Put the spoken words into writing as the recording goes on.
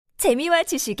재미와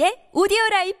지식의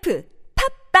오디오라이프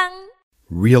팝빵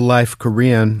Real life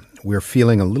Korean, we're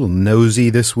feeling a little nosy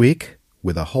this week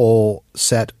with a whole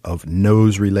set of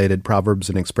nose-related proverbs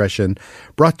and expression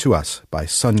brought to us by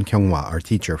Sun Kyunghwa, our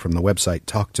teacher from the website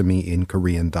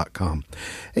talktomeinkorean.com.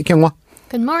 Hey, Kyunghwa.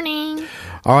 Good morning.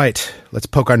 All right, let's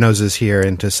poke our noses here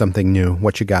into something new.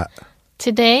 What you got?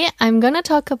 Today, I'm going to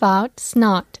talk about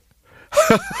snot.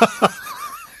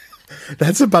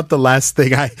 That's about the last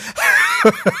thing I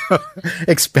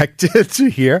expected to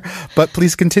hear, but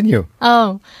please continue.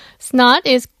 Oh, snot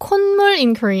is 콧물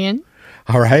in Korean.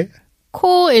 All right.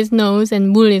 코 is nose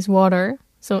and 물 is water.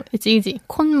 So it's easy.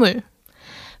 콧물.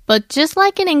 But just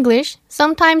like in English,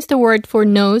 sometimes the word for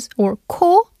nose or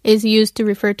코 is used to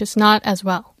refer to snot as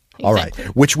well. All right,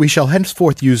 which we shall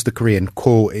henceforth use the Korean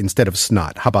ko instead of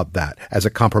snot. How about that as a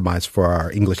compromise for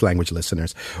our English language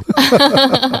listeners?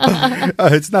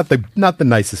 It's not the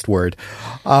nicest word.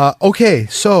 Okay,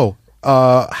 so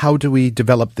how do we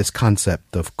develop this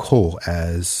concept of ko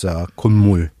as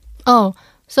콧물? Oh,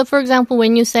 so for example,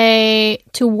 when you say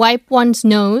to wipe one's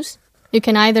nose, you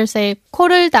can either say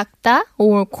코를 닦다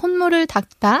or 콧물을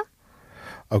닦다.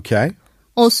 Okay.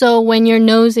 Also, when your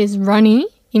nose is runny,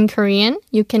 in Korean,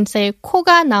 you can say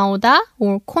코가 나오다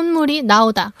or 콧물이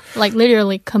나오다, like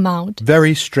literally come out.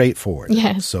 Very straightforward.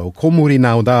 Yes. So 콧물이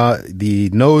나오다, the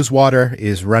nose water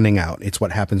is running out. It's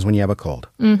what happens when you have a cold.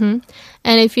 Mm-hmm.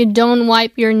 And if you don't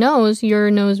wipe your nose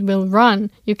will run.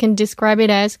 You can describe it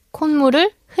as 콧물을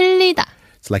흘리다.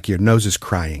 It's like your nose is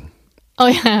crying. Oh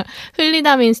yeah,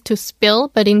 흘리다 means to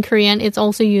spill, but in Korean it's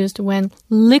also used when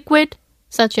liquid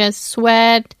such as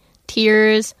sweat,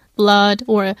 tears, blood,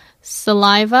 or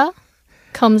saliva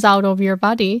comes out of your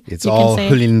body. It's you all can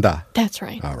say, 흘린다. That's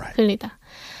right. All right. 흘리다.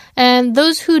 And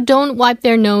those who don't wipe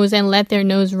their nose and let their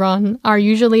nose run are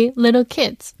usually little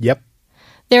kids. Yep.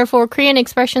 Therefore, Korean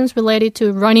expressions related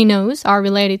to runny nose are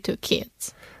related to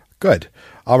kids. Good.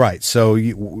 All right. So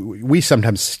we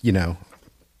sometimes,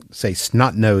 say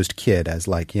snot-nosed kid as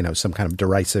like, some kind of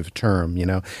derisive term,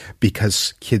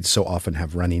 because kids so often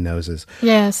have runny noses.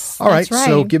 Yes, All right. that's right.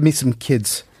 So give me some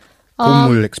kids'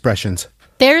 콧물 expressions.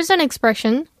 There's an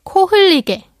expression,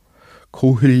 코흘리개.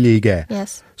 코흘리개.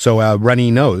 Yes. So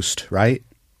runny-nosed, right?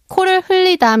 코를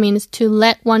흘리다 means to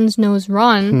let one's nose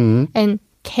run. And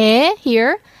개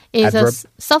here is Adverb.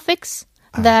 a suffix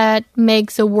that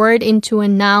makes a word into a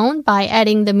noun by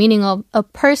adding the meaning of a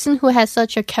person who has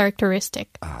such a characteristic.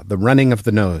 The running of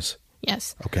the nose.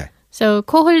 Yes. Okay. So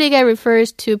코흘리개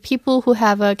refers to people who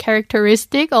have a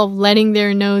characteristic of letting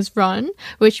their nose run,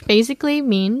 which basically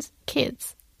means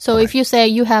kids. So if you say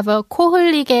you have a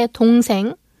코흘리개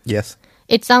동생, Yes.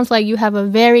 it sounds like you have a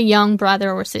very young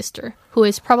brother or sister who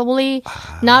is probably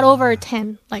not over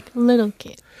 10, like little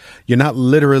kid. You're not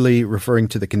literally referring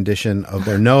to the condition of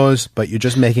their nose, but you're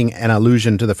just making an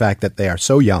allusion to the fact that they are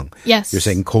so young. Yes. You're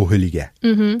saying 코흘리개.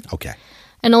 Mm-hmm. Okay.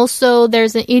 And also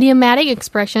there's an idiomatic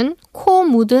expression, 코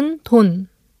묻은 돈.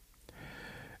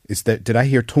 Did I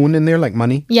hear 돈 in there, like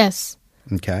money? Yes.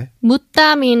 Okay.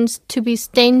 묻다 means to be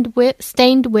stained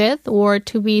with or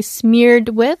to be smeared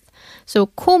with. So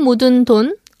코 묻은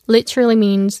돈 literally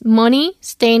means money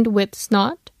stained with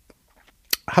snot.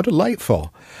 How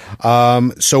delightful.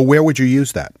 So where would you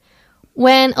use that?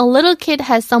 When a little kid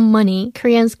has some money,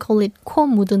 Koreans call it 코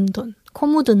묻은 돈. 코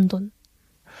묻은 돈.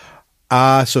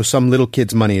 So some little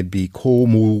kid's money would be 코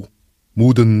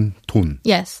묻은 돈.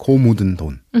 Yes. 코 묻은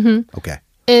돈. Mm-hmm. Okay.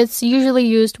 It's usually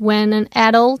used when an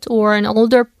adult or an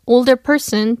older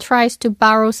person tries to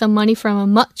borrow some money from a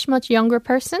much, much younger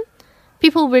person.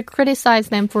 People will criticize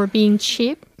them for being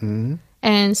cheap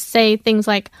and say things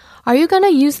like, are you going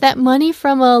to use that money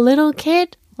from a little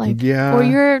kid? Like, yeah. Or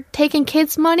you're taking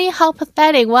kids' money? How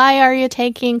pathetic. Why are you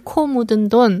taking 코 묻은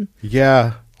돈?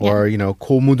 Yeah. Or,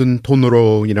 코 묻은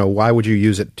돈으로, why would you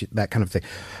use it? That kind of thing.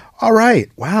 All right.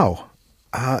 Wow.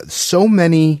 So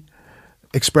many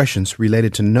expressions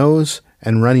related to nose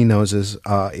and runny noses.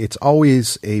 It's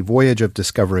always a voyage of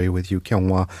discovery with you,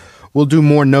 Kyunghwa. We'll do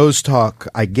more nose talk,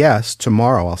 I guess,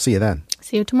 tomorrow. I'll see you then.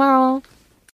 See you tomorrow.